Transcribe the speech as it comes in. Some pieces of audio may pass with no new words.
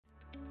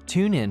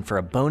Tune in for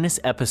a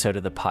bonus episode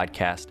of the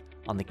podcast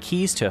on the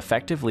keys to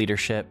effective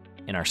leadership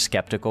in our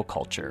skeptical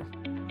culture.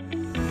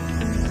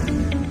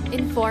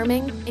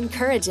 Informing,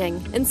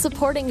 encouraging, and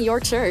supporting your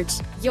church.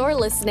 You're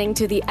listening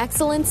to the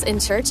Excellence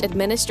in Church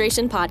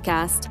Administration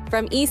podcast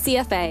from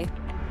ECFA.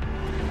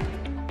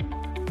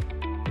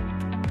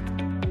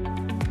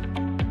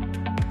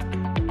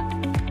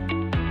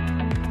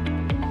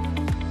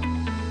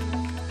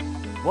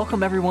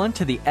 Welcome, everyone,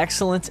 to the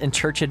Excellence in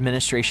Church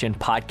Administration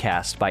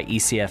podcast by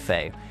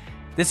ECFA.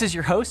 This is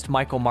your host,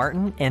 Michael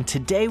Martin, and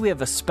today we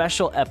have a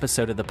special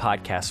episode of the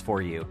podcast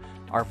for you.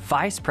 Our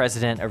Vice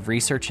President of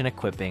Research and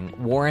Equipping,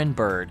 Warren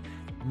Bird,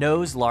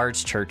 knows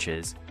large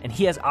churches, and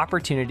he has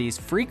opportunities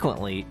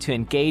frequently to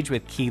engage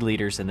with key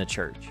leaders in the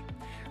church.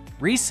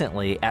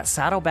 Recently, at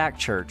Saddleback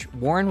Church,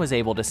 Warren was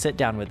able to sit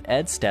down with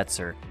Ed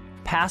Stetzer,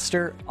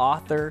 pastor,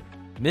 author,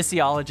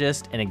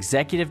 missiologist, and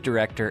executive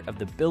director of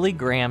the Billy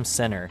Graham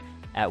Center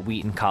at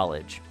Wheaton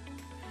College.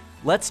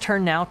 Let's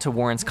turn now to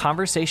Warren's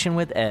conversation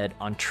with Ed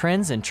on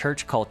trends in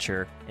church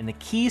culture and the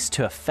keys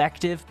to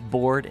effective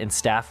board and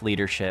staff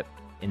leadership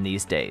in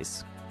these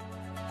days.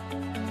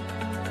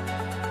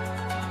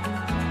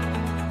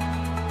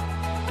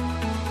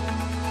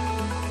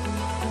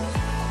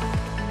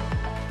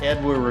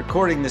 Ed, we're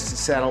recording this at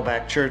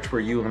Saddleback Church,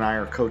 where you and I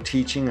are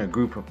co-teaching a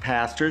group of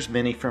pastors,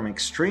 many from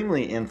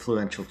extremely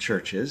influential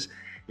churches.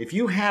 If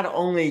you had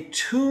only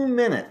 2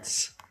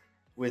 minutes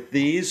with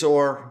these,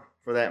 or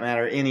for that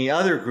matter, any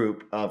other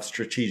group of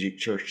strategic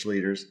church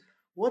leaders,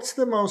 what's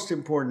the most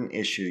important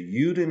issue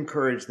you'd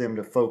encourage them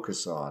to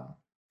focus on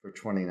for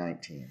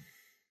 2019?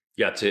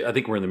 Yeah, I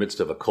think we're in the midst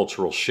of a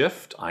cultural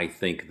shift. I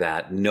think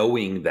that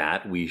knowing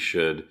that we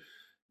should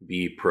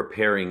be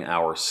preparing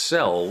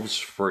ourselves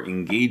for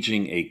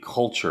engaging a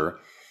culture.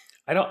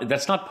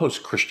 That's not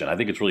post-Christian. I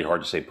think it's really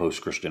hard to say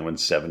post-Christian when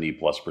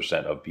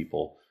 70+% of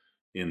people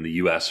in the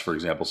U.S., for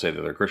example, say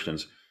that they're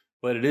Christians.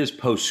 But it is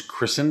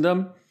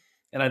post-Christendom.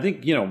 And I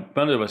think,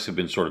 none of us have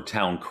been sort of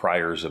town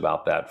criers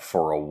about that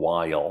for a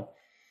while.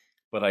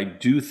 But I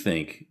do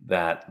think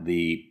that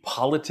the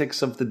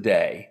politics of the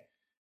day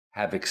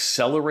have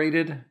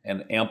accelerated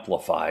and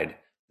amplified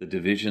the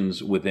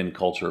divisions within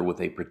culture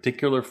with a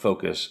particular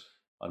focus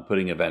on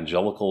putting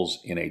evangelicals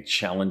in a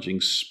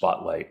challenging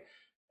spotlight.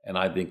 And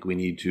I think we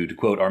need to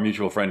quote our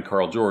mutual friend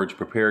Carl George,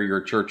 prepare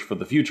your church for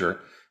the future.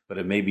 But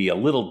it may be a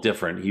little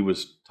different. He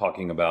was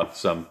talking about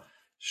some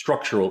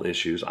structural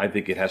issues. I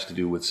think it has to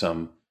do with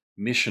some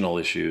missional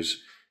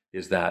issues,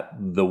 is that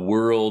the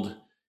world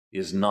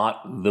is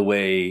not the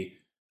way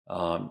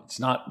it's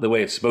not the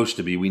way it's supposed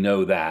to be. We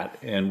know that.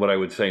 And what I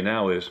would say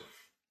now is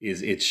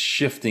it's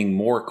shifting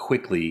more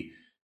quickly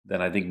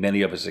than I think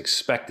many of us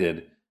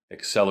expected,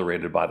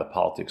 accelerated by the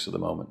politics of the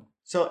moment.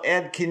 So,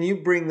 Ed, can you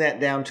bring that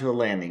down to a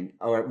landing?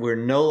 All right, we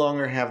no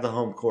longer have the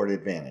home court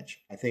advantage.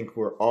 I think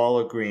we're all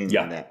agreeing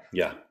on that.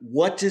 Yeah.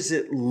 What does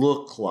it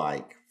look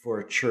like for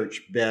a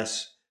church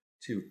best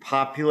to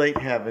populate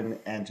heaven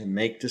and to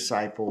make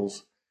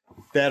disciples,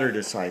 better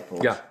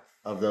disciples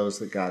of those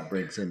that God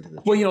brings into the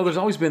church? Well, there's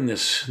always been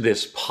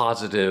this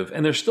positive,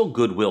 and there's still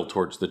goodwill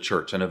towards the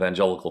church and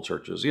evangelical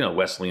churches,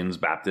 Wesleyans,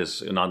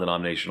 Baptists,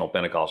 non-denominational,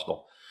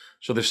 Pentecostal.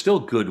 So there's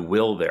still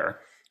goodwill there.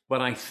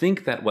 But I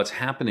think that what's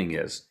happening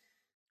is,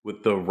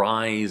 with the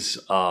rise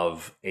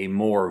of a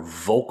more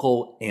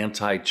vocal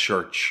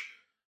anti-church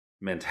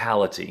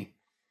mentality,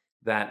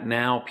 that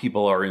now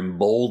people are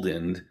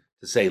emboldened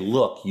to say,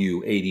 look,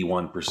 you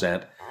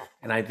 81%.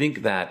 And I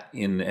think that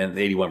and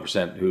the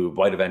 81% who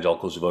white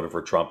evangelicals who voted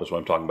for Trump is what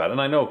I'm talking about. And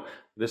I know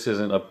this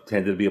isn't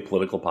intended to be a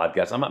political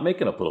podcast. I'm not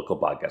making a political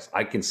podcast.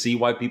 I can see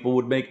why people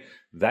would make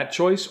that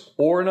choice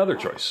or another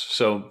choice.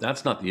 So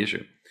that's not the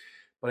issue.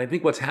 But I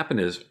think what's happened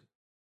is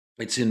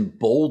it's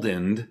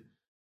emboldened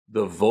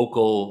the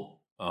vocal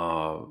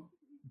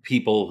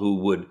people who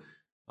would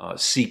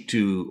seek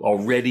to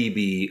already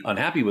be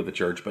unhappy with the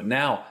church, but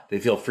now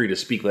they feel free to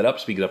speak it up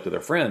to their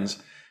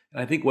friends.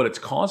 And I think what it's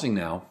causing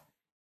now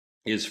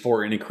is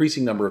for an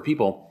increasing number of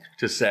people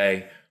to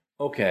say,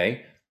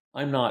 okay,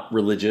 I'm not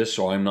religious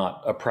or I'm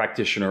not a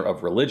practitioner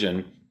of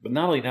religion, but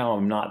not only now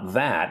I'm not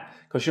that,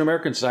 because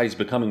American society is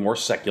becoming more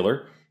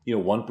secular.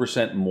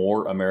 1%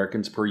 more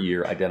Americans per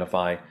year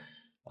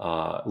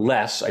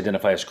less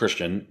identify as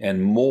Christian,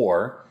 and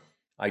more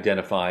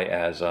identify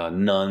as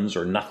nuns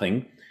or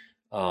nothing.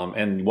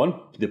 And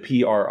the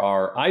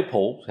PRRI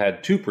poll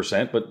had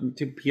 2%, but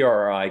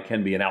PRRI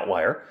can be an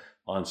outlier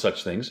on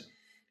such things.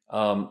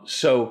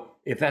 So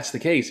if that's the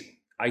case,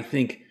 I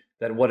think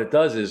that what it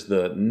does is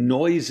the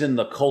noise in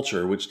the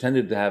culture, which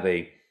tended to have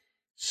a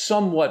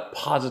somewhat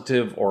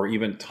positive or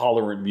even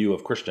tolerant view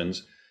of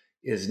Christians,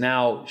 is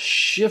now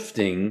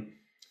shifting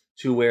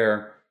to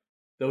where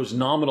those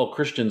nominal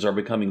Christians are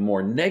becoming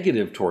more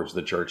negative towards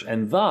the church.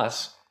 And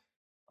thus,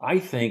 I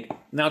think,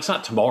 now it's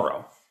not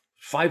tomorrow,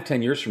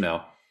 5-10 years from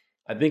now,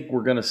 I think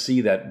we're going to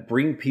see that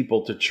bring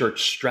people to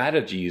church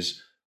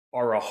strategies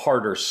are a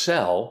harder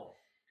sell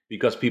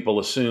because people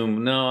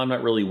assume, no, I'm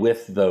not really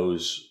with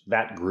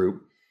that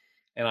group.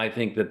 And I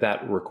think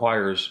that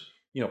requires,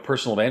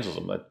 personal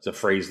evangelism. That's a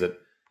phrase that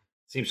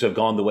seems to have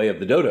gone the way of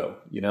the dodo.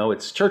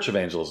 It's church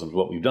evangelism is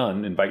what we've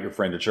done. Invite your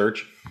friend to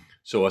church.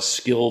 So a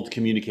skilled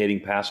communicating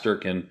pastor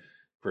can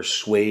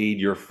persuade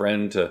your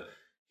friend to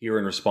hear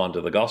and respond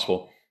to the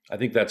gospel. I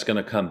think that's going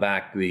to come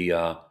back.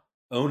 The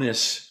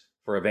onus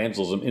for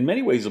evangelism in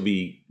many ways will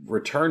be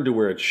returned to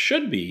where it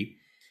should be.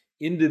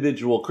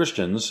 Individual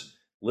Christians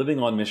living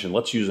on mission.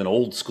 Let's use an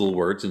old school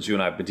word, since you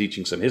and I have been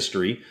teaching some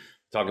history,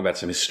 talking about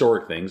some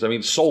historic things. I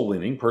mean, soul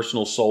winning,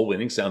 personal soul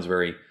winning sounds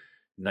very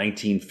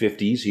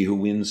 1950s. He who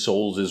wins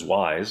souls is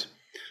wise.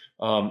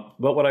 But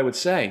what I would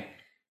say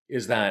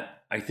is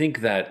that I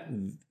think that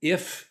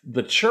if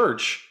the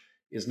church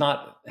is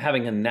not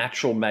having a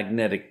natural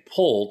magnetic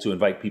pull to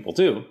invite people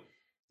to,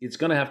 it's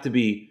going to have to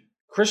be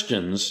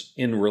Christians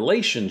in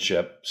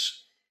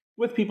relationships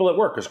with people at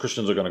work, because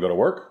Christians are going to go to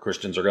work.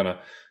 Christians are going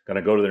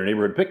to go to their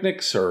neighborhood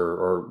picnics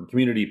or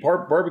community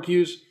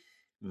barbecues.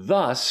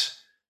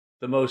 Thus,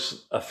 the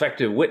most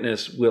effective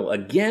witness will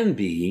again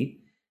be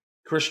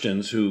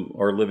Christians who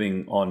are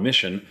living on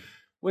mission,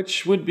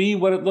 which would be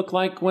what it looked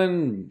like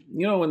when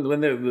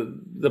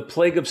the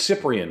plague of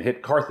Cyprian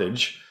hit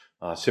Carthage.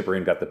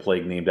 Cyprian got the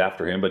plague named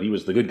after him, but he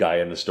was the good guy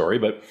in the story.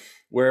 But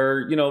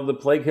where, the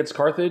plague hits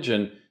Carthage,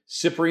 and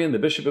Cyprian, the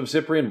bishop of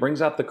Cyprian,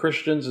 brings out the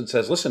Christians and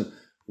says, listen,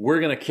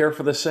 we're going to care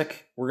for the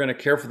sick. We're going to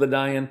care for the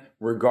dying,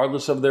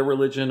 regardless of their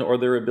religion or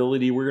their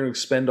ability. We're going to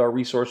expend our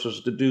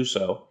resources to do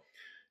so.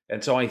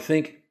 And so I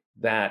think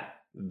that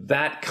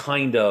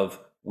kind of,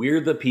 we're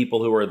the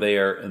people who are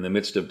there in the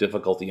midst of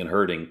difficulty and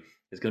hurting,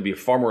 is going to be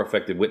a far more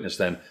effective witness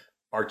than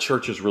our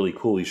church is really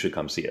cool, you should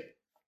come see it.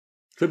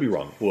 Could be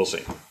wrong. We'll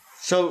see.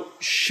 So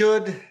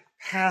should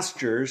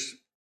pastors,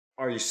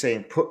 are you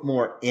saying, put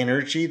more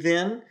energy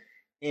then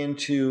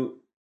into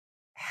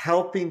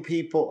helping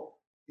people,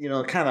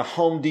 kind of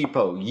Home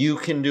Depot, you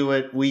can do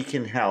it, we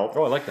can help.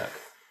 Oh, I like that.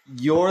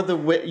 You're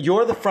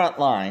the front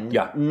line,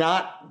 yeah.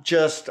 Not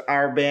just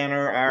our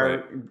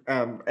banner,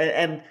 right.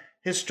 And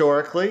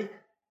historically,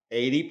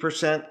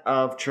 80%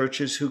 of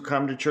churches who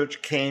come to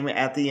church came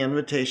at the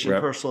invitation,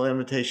 right. Personal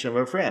invitation of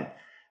a friend.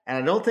 And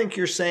I don't think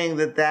you're saying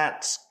that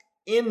that's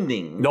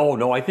ending.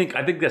 No, I think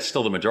that's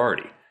still the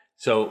majority.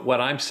 So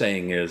what I'm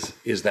saying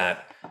is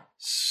that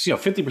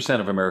 50%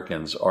 of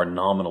Americans are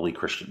nominally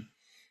Christian,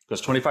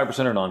 because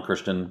 25% are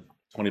non-Christian,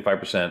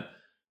 25%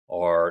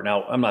 are,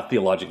 now I'm not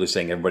theologically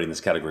saying everybody in this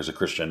category is a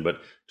Christian,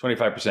 but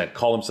 25%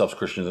 call themselves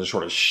Christians and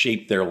sort of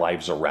shape their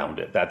lives around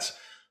it. That's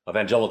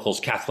evangelicals,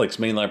 Catholics,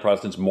 mainline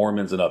Protestants,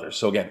 Mormons, and others.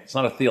 So again, it's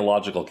not a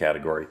theological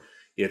category.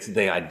 It's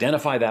they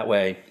identify that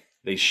way.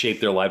 They shape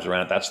their lives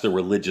around it. That's the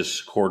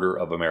religious quarter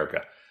of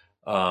America.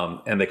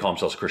 And they call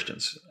themselves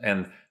Christians.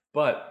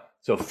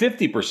 So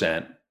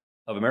 50%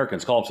 of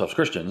Americans call themselves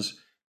Christians,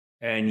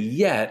 and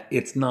yet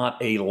it's not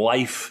a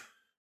life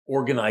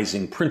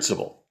organizing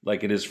principle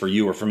like it is for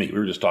you or for me. We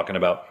were just talking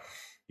about,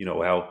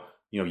 how,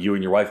 you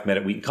and your wife met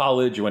at Wheaton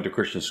College. You went to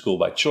Christian school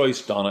by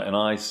choice. Donna and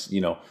I,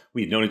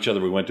 we'd known each other.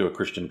 We went to a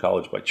Christian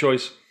college by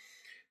choice.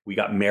 We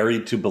got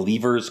married to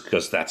believers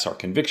because that's our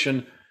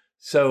conviction.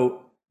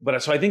 So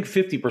I think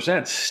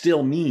 50%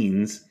 still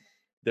means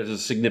there's a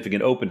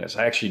significant openness.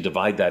 I actually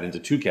divide that into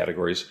two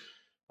categories.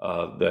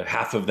 The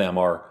half of them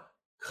are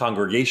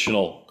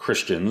congregational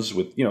Christians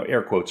with,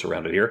 air quotes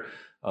around it here.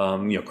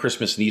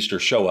 Christmas and Easter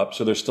show up,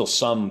 so there's still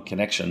some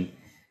connection.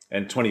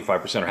 And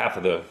 25% or half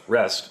of the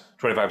rest,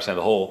 25% of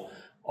the whole,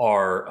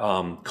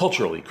 are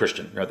culturally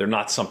Christian. Right? They're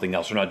not something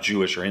else. They're not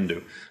Jewish or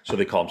Hindu, so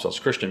they call themselves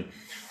Christian.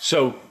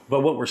 So,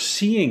 but what we're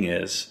seeing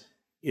is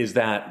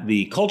that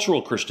the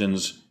cultural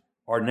Christians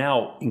are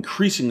now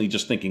increasingly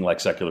just thinking like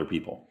secular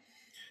people.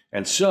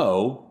 And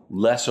so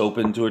less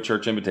open to a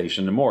church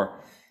invitation and more.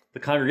 The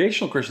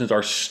congregational Christians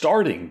are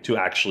starting to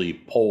actually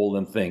poll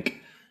and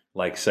think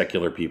like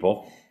secular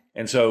people.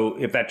 And so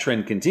if that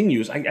trend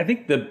continues, I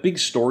think the big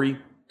story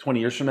 20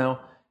 years from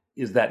now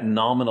is that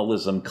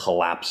nominalism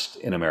collapsed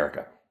in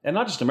America. And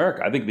not just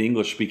America, I think the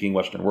English-speaking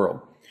Western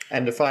world.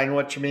 And define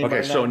what you mean by that.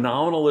 Okay, so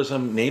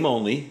nominalism, name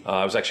only. It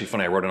was actually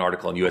funny. I wrote an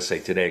article in USA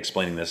Today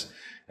explaining this.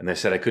 And they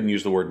said I couldn't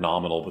use the word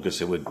nominal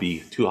because it would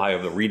be too high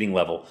of a reading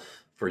level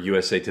for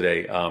USA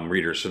Today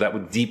readers. So that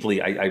would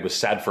deeply, I was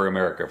sad for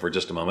America for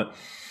just a moment.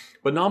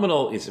 But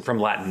nominal is from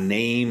Latin,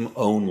 name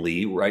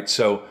only, right?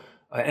 So,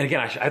 and again,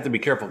 I have to be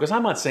careful because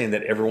I'm not saying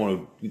that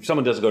everyone, if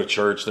someone doesn't go to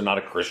church, they're not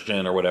a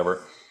Christian or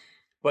whatever.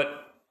 But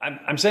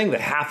I'm saying that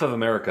half of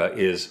America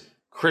is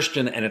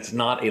Christian and it's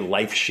not a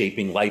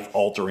life-shaping,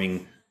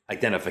 life-altering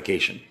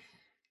identification.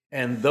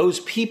 And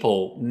those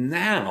people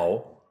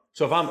now,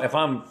 so if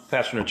I'm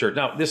pastoring a church,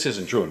 now this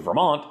isn't true in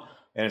Vermont,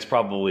 and it's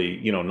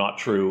probably, not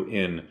true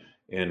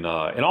in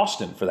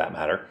Austin for that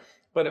matter.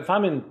 But if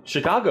I'm in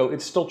Chicago,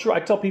 it's still true.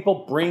 I tell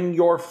people, bring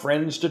your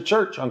friends to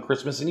church on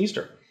Christmas and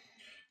Easter.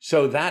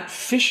 So that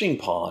fishing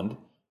pond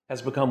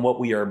has become what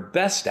we are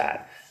best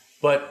at.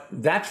 But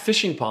that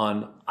fishing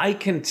pond, I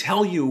can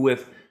tell you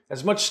with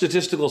as much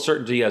statistical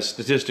certainty as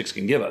statistics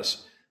can give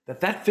us,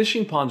 that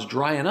fishing pond's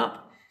drying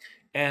up.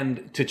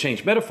 And to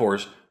change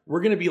metaphors,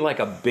 we're going to be like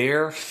a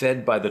bear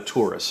fed by the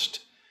tourist,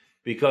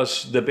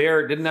 because the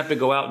bear didn't have to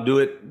go out and do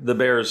it the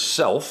bear's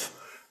self.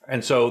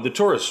 And so the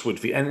tourists would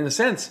feed. And in a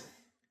sense,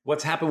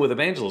 what's happened with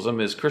evangelism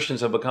is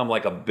Christians have become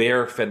like a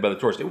bear fed by the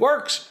tourists. It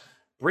works.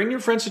 Bring your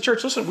friends to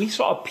church. Listen, we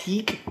saw a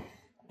peak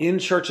in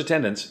church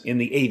attendance in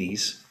the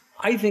 80s,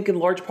 I think in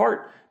large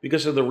part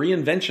because of the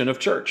reinvention of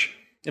church.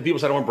 And people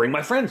said, I want to bring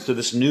my friends to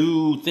this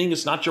new thing.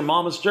 It's not your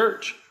mama's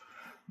church.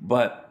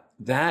 But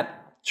that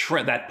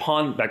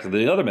pond, back to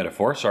the other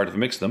metaphor, sorry to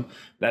mix them,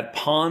 that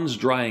pond's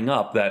drying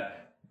up,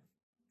 that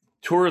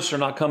tourists are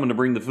not coming to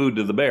bring the food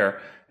to the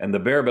bear, and the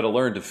bear better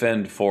learn to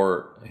fend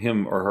for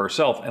him or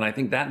herself. And I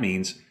think that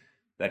means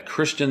that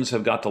Christians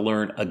have got to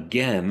learn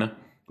again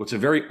what's a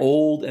very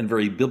old and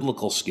very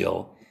biblical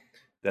skill,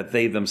 that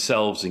they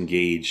themselves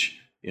engage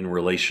in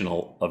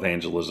relational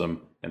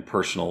evangelism and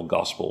personal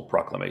gospel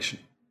proclamation.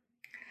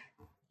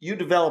 You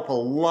develop a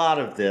lot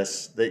of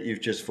this that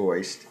you've just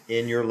voiced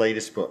in your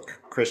latest book,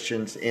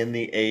 Christians in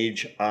the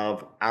Age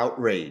of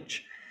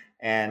Outrage.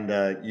 And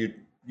you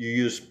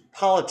use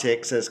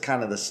politics as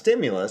kind of the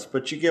stimulus,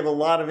 but you give a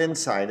lot of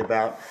insight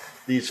about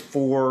these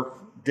 4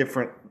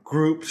 different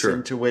groups Sure.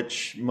 into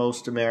which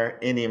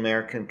any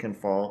American can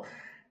fall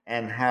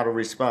and how to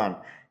respond.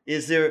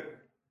 Is there,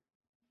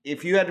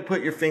 if you had to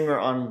put your finger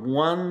on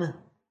one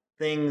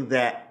thing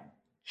that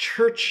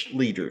church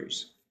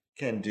leaders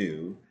can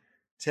do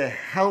to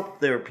help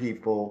their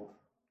people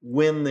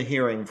win the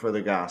hearing for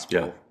the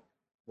gospel,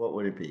 what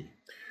would it be?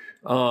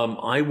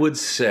 I would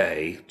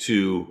say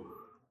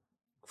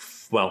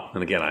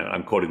and again,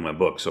 I'm quoting my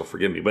book, so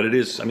forgive me, but it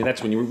is,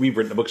 that's when we've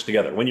written the books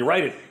together. When you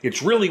write it,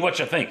 it's really what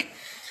you think.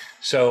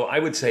 So I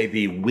would say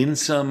the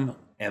winsome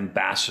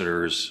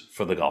ambassadors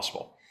for the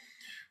gospel.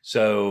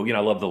 So, I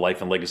love the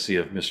life and legacy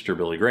of Mr.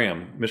 Billy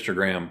Graham. Mr.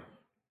 Graham,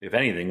 if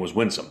anything, was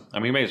winsome.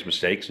 He made his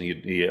mistakes and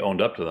he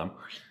owned up to them.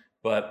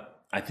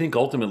 But I think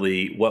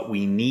ultimately what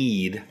we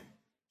need,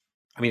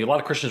 a lot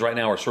of Christians right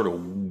now are sort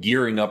of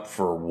gearing up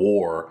for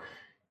war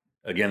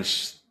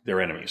against their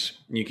enemies.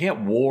 You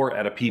can't war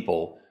at a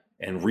people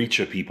and reach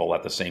a people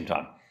at the same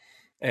time.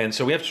 And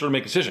so we have to sort of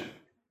make a decision.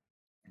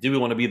 Do we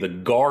want to be the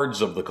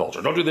guards of the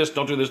culture? Don't do this,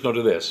 don't do this, don't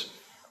do this.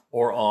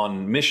 Or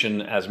on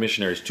mission as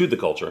missionaries to the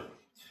culture,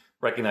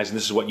 recognizing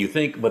this is what you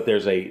think, but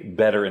there's a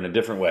better and a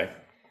different way.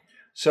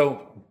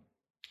 So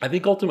I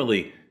think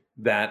ultimately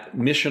that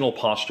missional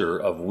posture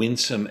of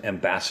winsome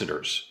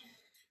ambassadors.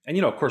 And,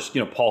 of course,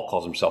 Paul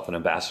calls himself an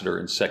ambassador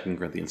in 2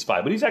 Corinthians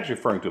 5, but he's actually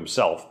referring to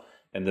himself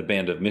and the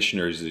band of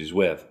missionaries that he's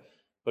with.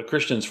 But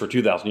Christians for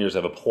 2,000 years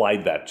have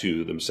applied that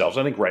to themselves.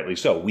 I think rightly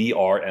so. We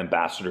are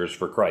ambassadors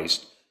for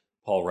Christ.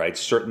 Paul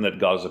writes, certain that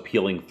God is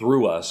appealing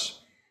through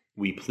us,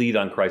 we plead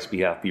on Christ's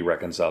behalf, be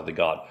reconciled to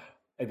God.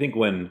 I think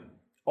when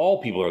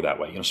all people are that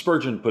way,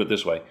 Spurgeon put it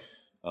this way,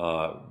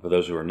 for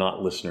those who are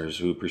not listeners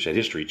who appreciate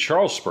history,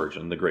 Charles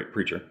Spurgeon, the great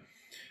preacher,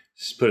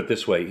 put it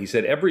this way. He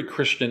said, every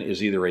Christian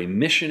is either a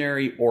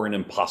missionary or an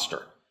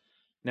imposter.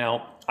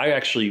 Now, I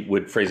actually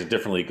would phrase it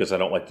differently because I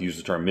don't like to use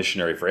the term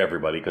missionary for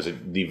everybody because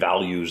it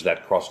devalues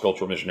that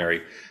cross-cultural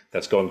missionary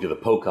that's going to the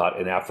Pokot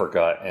in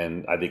Africa,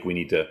 and I think we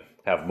need to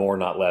have more,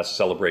 not less,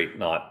 celebrate,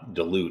 not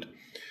dilute.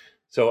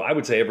 So I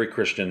would say every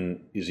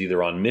Christian is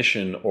either on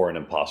mission or an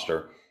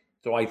imposter.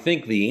 So I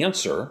think the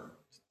answer,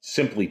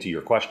 simply to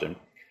your question,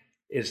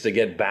 is to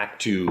get back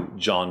to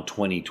John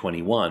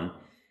 20:21,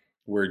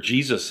 where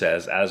Jesus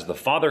says, as the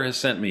Father has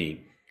sent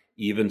me,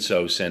 even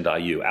so send I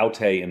you.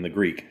 Aute in the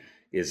Greek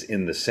is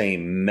in the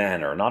same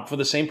manner, not for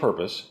the same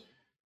purpose,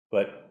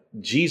 but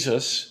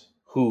Jesus,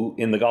 who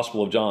in the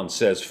Gospel of John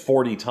says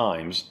 40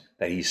 times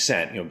that he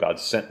sent, God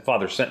sent,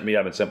 Father sent me,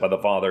 I've been sent by the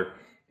Father,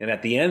 and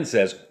at the end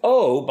says,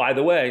 oh, by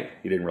the way,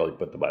 he didn't really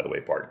put the by the way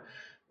part,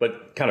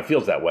 but kind of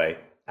feels that way,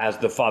 as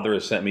the Father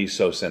has sent me,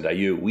 so send I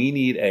you. We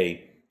need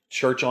a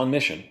church on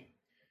mission,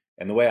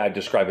 and the way I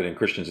describe it in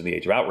Christians in the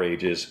Age of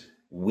Outrage is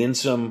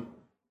winsome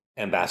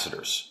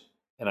ambassadors.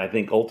 And I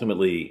think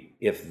ultimately,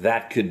 if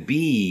that could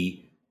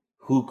be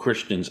who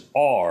Christians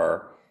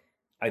are,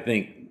 I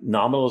think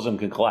nominalism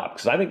can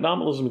collapse. Because I think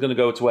nominalism is going to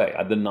go its way.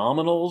 The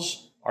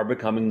nominals are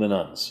becoming the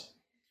nuns.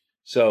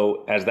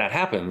 So as that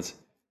happens,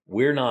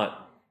 the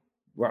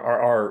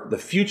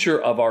future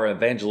of our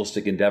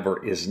evangelistic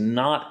endeavor is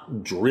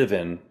not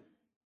driven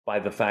by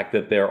the fact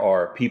that there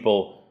are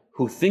people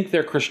who think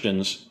they're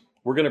Christians.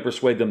 We're going to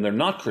persuade them they're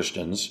not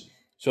Christians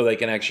so they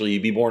can actually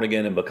be born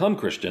again and become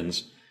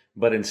Christians.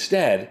 But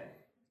instead,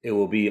 it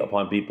will be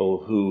upon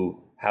people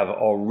who have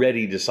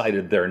already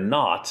decided they're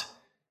not,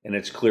 and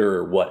it's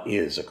clearer what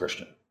is a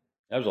Christian.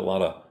 There's a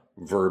lot of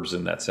verbs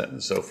in that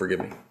sentence, so forgive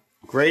me.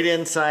 Great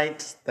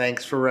insight.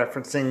 Thanks for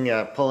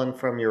referencing, pulling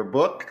from your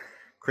book,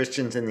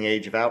 Christians in the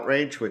Age of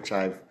Outrage, which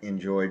I've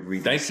enjoyed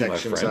reading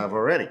sections of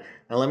already.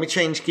 Now let me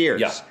change gears.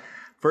 Yeah.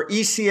 For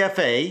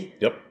ECFA,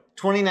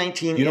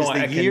 2019 is the year.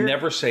 I can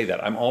never say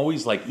that. I'm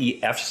always like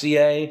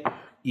EFCA,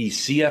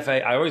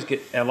 ECFA. I always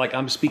get, and like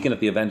I'm speaking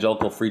at the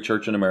Evangelical Free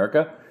Church in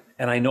America,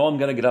 and I know I'm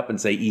going to get up and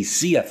say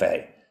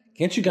ECFA.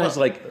 Can't you guys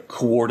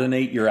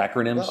coordinate your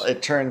acronyms? Well,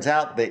 it turns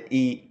out the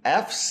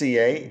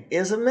EFCA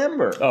is a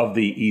member of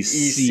the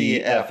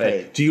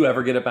ECFA. Do you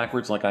ever get it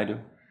backwards like I do?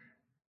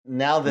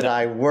 Now that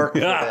I work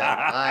for them,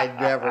 I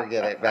never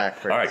get it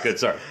backwards. All right, good.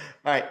 Sorry.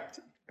 All right.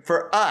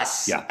 for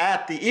us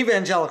at the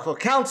Evangelical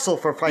Council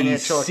for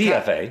Financial CFA. at the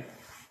Evangelical Council for CFA.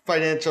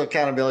 Financial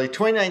Accountability,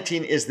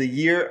 2019 is the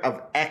year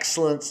of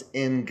excellence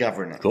in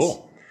governance.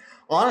 Cool.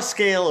 On a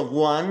scale of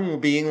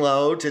 1 being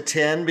low to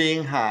 10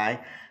 being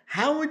high,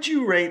 how would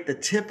you rate the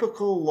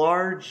typical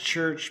large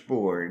church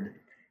board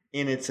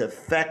in its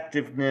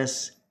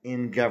effectiveness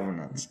in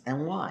governance,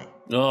 and why?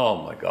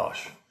 Oh my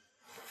gosh.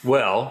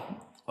 Well,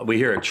 we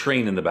hear a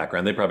train in the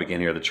background. They probably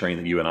can't hear the train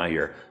that you and I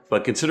hear.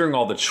 But considering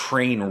all the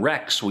train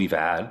wrecks we've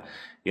had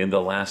in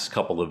the last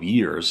couple of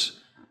years,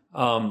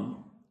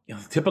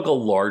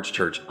 typical large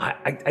church,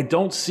 I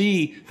don't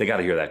see, they got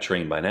to hear that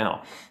train by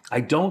now. I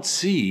don't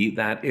see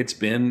that it's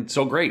been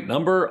so great.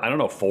 Number, I don't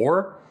know,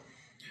 4?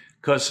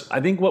 Because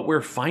I think what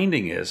we're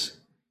finding is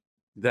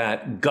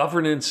that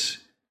governance,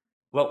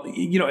 well,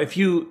 if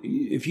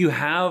you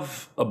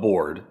have a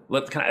board,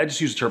 I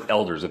just use the term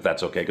elders, if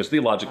that's okay, because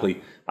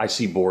theologically, I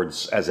see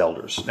boards as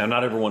elders. Now,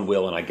 not everyone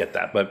will, and I get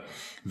that, but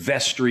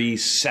vestry,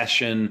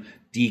 session,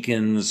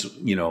 deacons,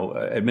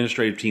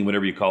 administrative team,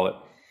 whatever you call it.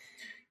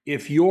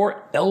 If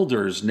your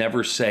elders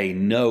never say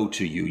no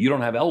to you, you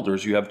don't have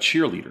elders, you have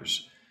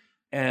cheerleaders.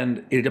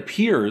 And it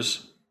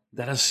appears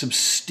that a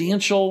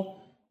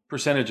substantial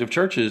percentage of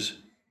churches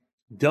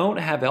don't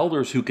have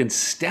elders who can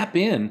step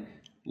in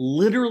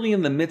literally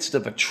in the midst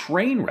of a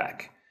train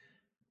wreck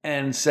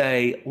and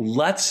say,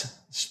 let's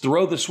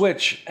throw the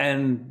switch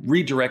and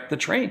redirect the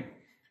train.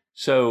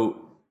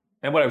 So,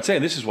 and what I would say,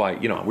 and this is why,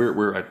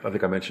 I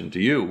think I mentioned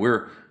to you,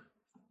 we're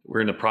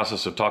in the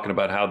process of talking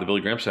about how the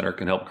Billy Graham Center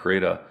can help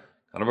create a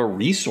kind of a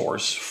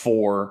resource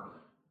for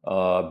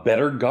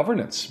better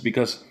governance.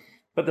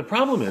 But the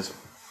problem is,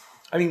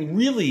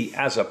 really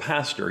as a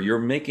pastor, you're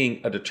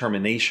making a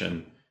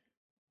determination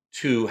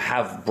to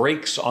have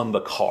brakes on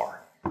the car.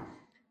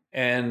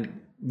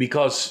 And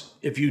because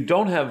if you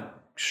don't have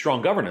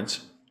strong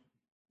governance,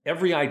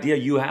 every idea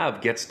you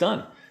have gets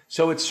done.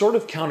 So it's sort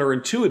of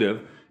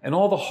counterintuitive, and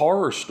all the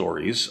horror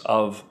stories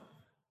of,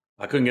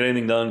 I couldn't get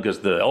anything done because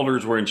the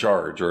elders were in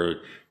charge, or,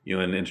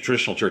 in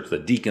traditional church, the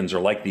deacons are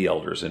like the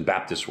elders in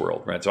Baptist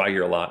world, right? So I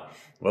hear a lot,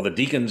 well, the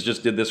deacons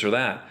just did this or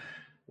that.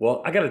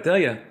 Well, I got to tell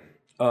you,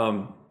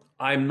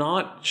 I'm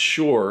not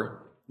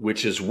sure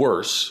which is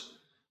worse,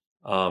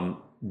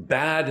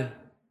 bad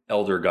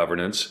elder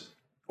governance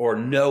or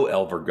no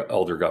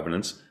elder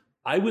governance.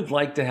 I would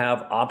like to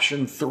have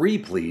option 3,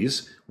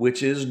 please,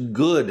 which is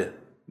good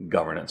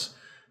governance.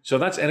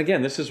 So and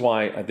again, this is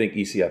why I think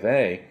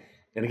ECFA,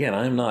 and again,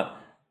 I'm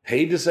not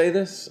paid to say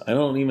this. I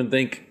don't even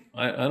think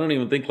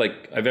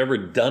like I've ever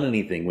done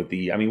anything with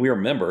we are a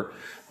member,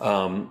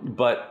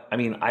 but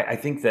I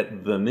think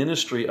that the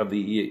ministry of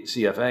the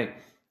ECFA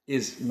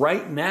is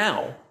right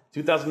now,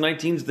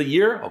 2019 is the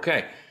year.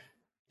 Okay.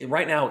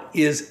 Right now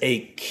is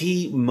a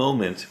key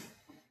moment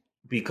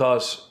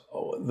because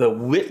the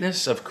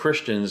witness of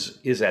Christians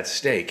is at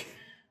stake.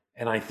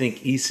 And I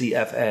think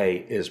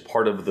ECFA is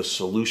part of the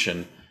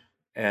solution.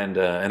 And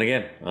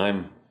again,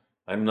 I'm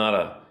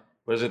not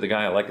the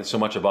guy I like it so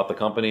much about the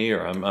company,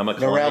 or I'm a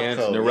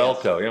client,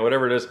 Norelco, yes.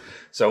 Whatever it is.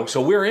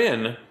 So we're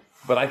in,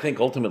 but I think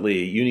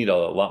ultimately you need a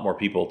lot more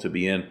people to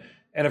be in.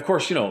 And of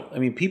course,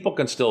 people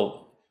can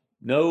still,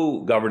 no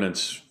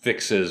governance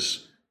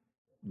fixes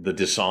the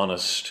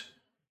dishonest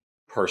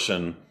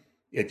person.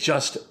 It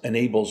just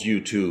enables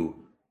you to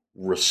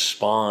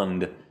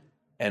respond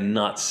and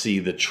not see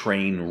the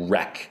train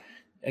wreck.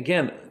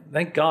 Again,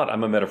 thank God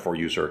I'm a metaphor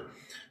user.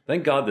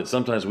 Thank God that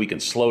sometimes we can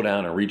slow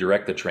down and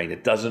redirect the train.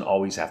 It doesn't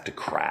always have to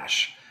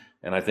crash.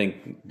 And I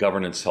think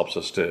governance helps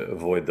us to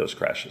avoid those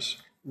crashes.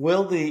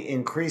 Will the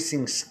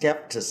increasing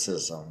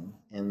skepticism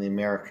in the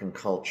American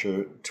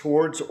culture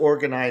towards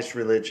organized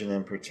religion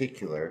in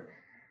particular,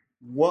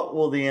 what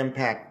will the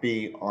impact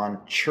be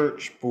on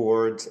church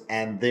boards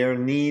and their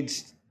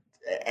needs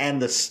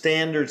and the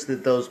standards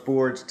that those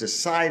boards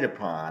decide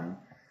upon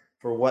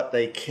for what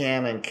they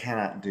can and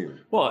cannot do?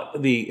 Well,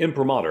 the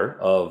imprimatur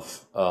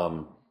of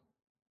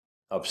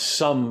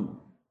some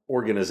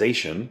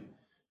organization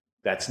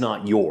that's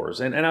not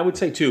yours. And I would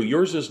say, too,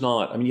 yours is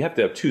not, you have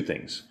to have 2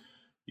 things.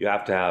 You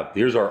have to have,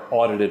 here's our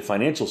audited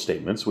financial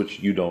statements,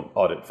 which you don't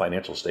audit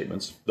financial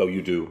statements, though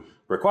you do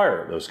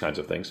require those kinds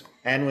of things.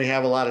 And we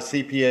have a lot of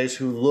CPAs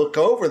who look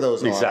over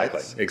those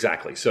audits.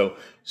 Exactly. So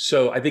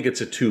I think it's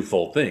a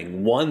twofold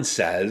thing. One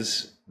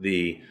says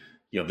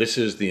this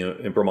is the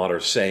imprimatur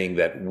saying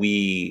that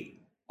we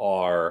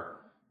are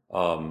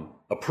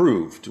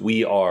approved,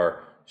 we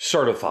are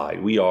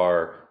certified, we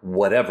are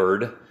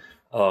whatevered,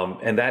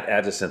 and that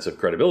adds a sense of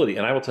credibility.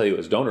 And I will tell you,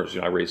 as donors,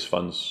 I raise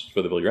funds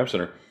for the Billy Graham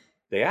Center.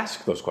 They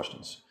ask those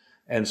questions,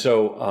 and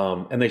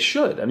so and they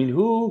should.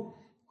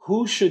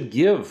 Who should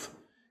give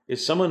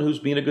is someone who's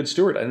being a good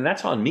steward, and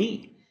that's on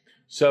me.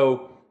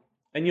 So,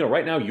 and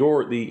right now, the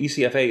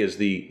ECFA is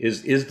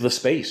the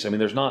space.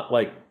 There's not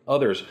like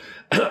others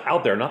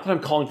out there. Not that I'm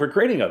calling for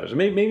creating others.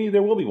 Maybe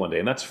there will be one day,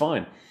 and that's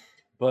fine.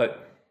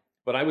 But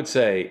I would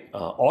say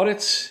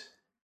audits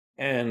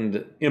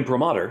and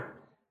imprimatur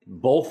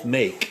both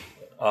make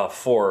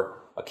for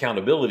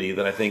accountability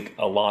that I think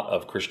a lot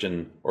of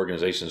Christian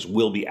organizations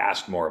will be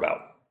asked more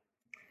about.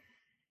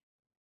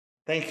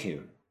 Thank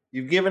you.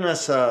 You've given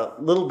us a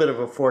little bit of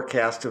a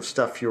forecast of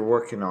stuff you're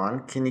working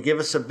on. Can you give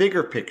us a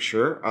bigger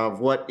picture of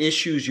what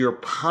issues you're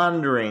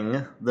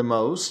pondering the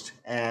most?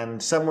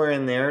 And somewhere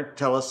in there,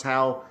 tell us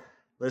how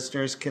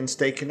listeners can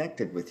stay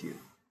connected with you.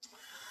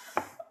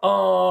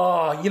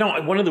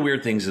 One of the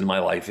weird things in my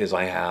life is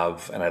I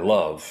have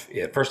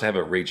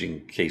a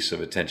raging case of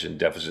attention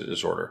deficit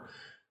disorder.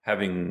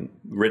 Having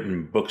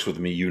written books with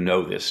me, you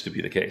know this to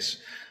be the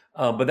case.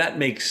 But that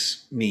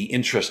makes me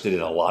interested in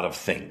a lot of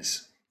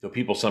things. So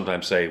people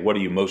sometimes say, what are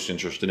you most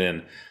interested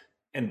in?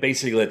 And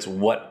basically it's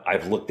what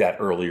I've looked at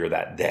earlier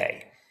that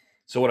day.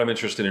 So what I'm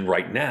interested in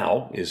right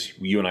now is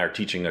you and I are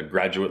teaching a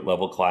graduate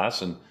level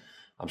class, and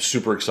I'm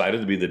super excited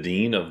to be the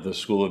dean of the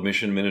School of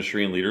Mission,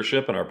 Ministry, and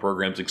Leadership, and our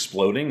program's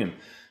exploding, and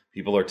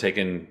people are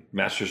taking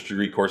master's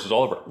degree courses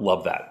all over.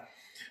 Love that.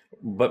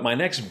 But my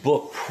next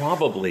book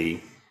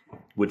probably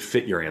would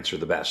fit your answer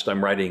the best.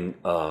 I'm writing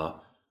a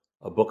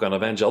book on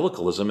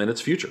evangelicalism and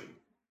its future.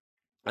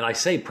 And I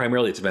say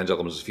primarily it's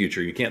evangelicalism's future.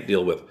 You can't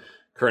deal with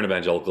current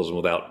evangelicalism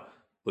without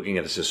looking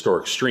at its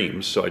historic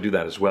streams, so I do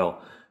that as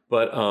well.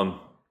 But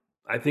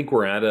I think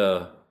we're at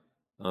a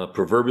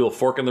proverbial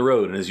fork in the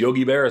road. And as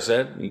Yogi Berra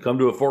said, you come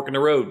to a fork in the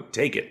road,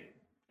 take it.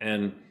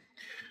 And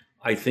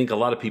I think a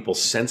lot of people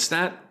sense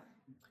that.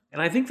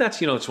 And I think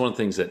that's, it's one of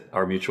the things that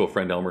our mutual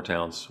friend Elmer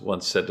Towns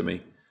once said to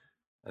me,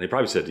 and he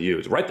probably said to you,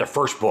 is write the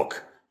first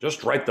book.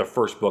 Just write the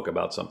first book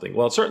about something.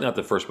 Well, it's certainly not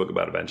the first book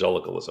about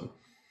evangelicalism.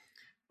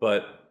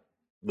 But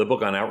the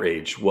book on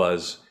outrage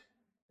was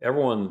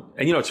everyone,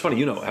 and it's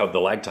funny, how the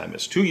lag time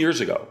is. 2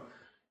 years ago,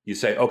 you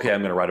say, okay,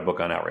 I'm going to write a book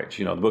on outrage.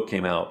 The book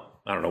came out,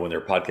 I don't know when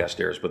their podcast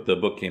airs, but the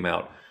book came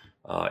out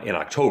in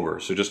October,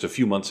 so just a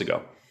few months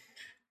ago.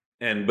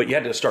 But you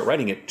had to start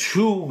writing it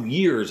 2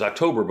 years,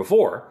 October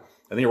before.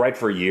 And then you write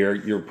for a year.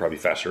 You're probably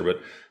faster,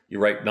 but you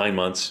write 9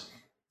 months.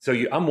 So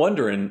I'm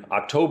wondering,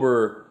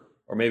 October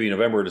or maybe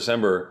November or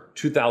December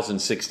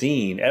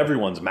 2016,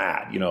 everyone's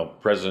mad.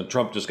 President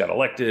Trump just got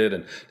elected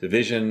and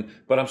division.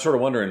 But I'm sort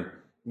of wondering,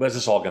 when is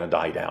this all going to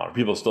die down? Are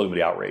people still going to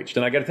be outraged?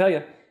 And I got to tell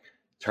you,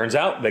 turns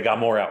out they got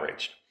more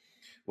outraged.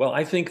 Well,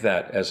 I think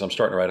that as I'm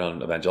starting to write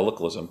on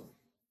evangelicalism,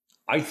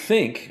 I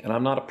think, and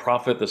I'm not a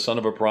prophet, the son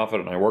of a prophet,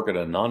 and I work at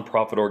a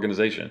nonprofit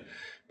organization,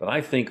 but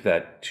I think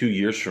that 2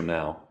 years from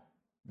now,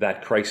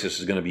 that crisis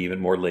is going to be even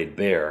more laid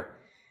bare.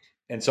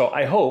 And so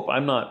I hope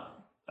I'm not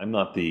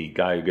the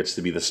guy who gets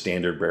to be the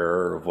standard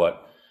bearer of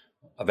what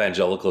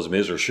evangelicalism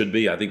is or should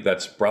be. I think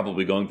that's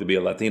probably going to be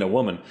a Latina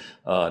woman,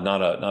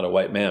 not a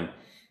white man.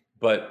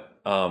 But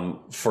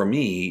for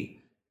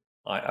me,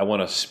 I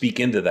want to speak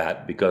into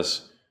that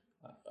because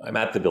I'm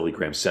at the Billy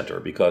Graham Center,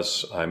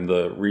 because I'm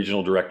the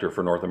regional director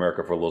for North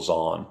America for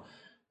Lausanne.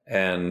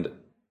 And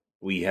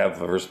we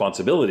have a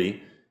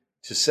responsibility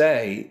to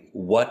say,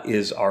 what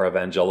is our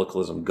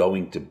evangelicalism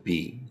going to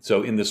be?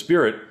 So in the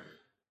spirit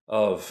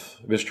of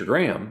Mr.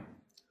 Graham,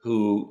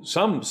 who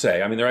some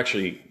say, they're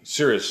actually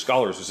serious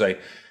scholars who say,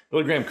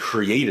 Billy Graham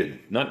created,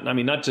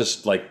 not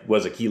just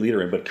was a key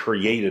leader in, but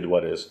created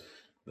what is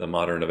the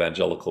modern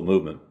evangelical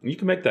movement. And you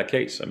can make that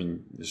case,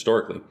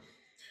 historically.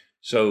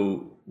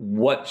 So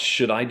what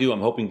should I do?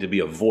 I'm hoping to be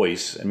a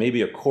voice, and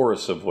maybe a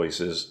chorus of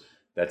voices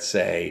that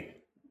say,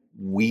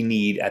 we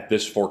need at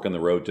this fork in the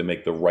road to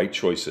make the right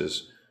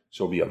choices.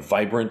 So it'll be a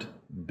vibrant,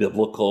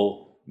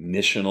 biblical,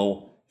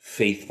 missional,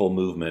 faithful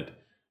movement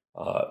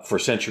for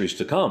centuries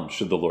to come,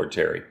 should the Lord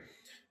tarry.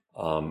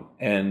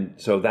 And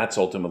so that's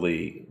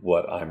ultimately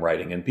what I'm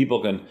writing. And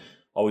people can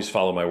always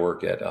follow my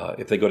work at,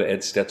 if they go to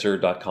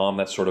edstetzer.com,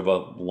 that's sort of a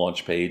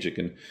launch page. It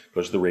can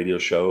go to the radio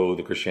show,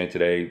 the Christianity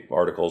Today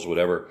articles,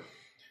 whatever.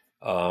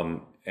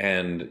 And,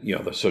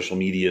 the social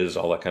medias,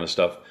 all that kind of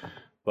stuff.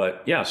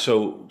 But yeah,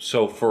 so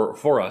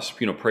for us,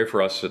 pray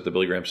for us at the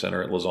Billy Graham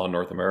Center at Lausanne,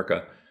 North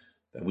America,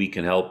 that we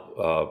can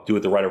help do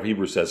what the writer of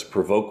Hebrews says,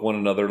 provoke one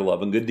another to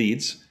love and good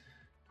deeds,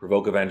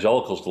 provoke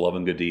evangelicals to love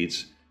and good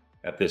deeds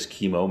at this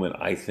key moment,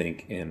 I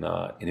think, in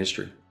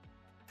history.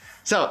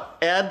 So,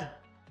 Ed,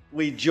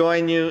 we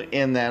join you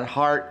in that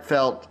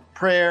heartfelt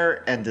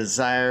prayer and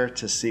desire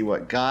to see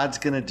what God's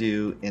going to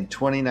do in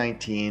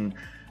 2019.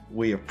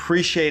 We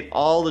appreciate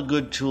all the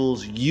good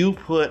tools you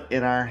put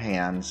in our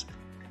hands.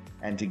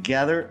 And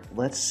together,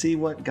 let's see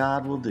what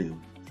God will do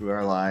through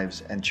our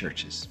lives and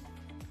churches.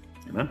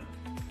 Amen.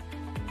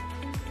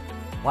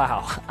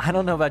 Wow, I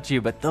don't know about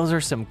you, but those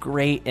are some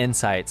great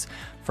insights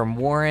from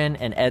Warren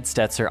and Ed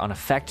Stetzer on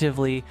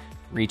effectively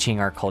reaching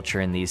our culture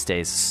in these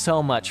days.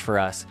 So much for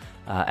us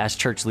as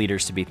church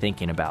leaders to be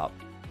thinking about.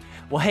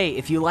 Well, hey,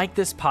 if you like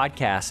this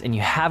podcast and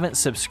you haven't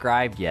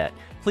subscribed yet,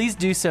 please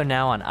do so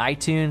now on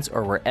iTunes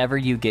or wherever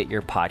you get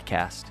your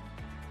podcast.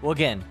 Well,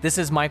 again, this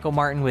is Michael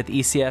Martin with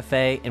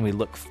ECFA, and we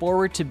look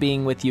forward to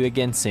being with you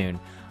again soon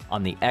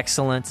on the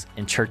Excellence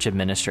in Church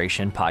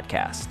Administration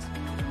podcast.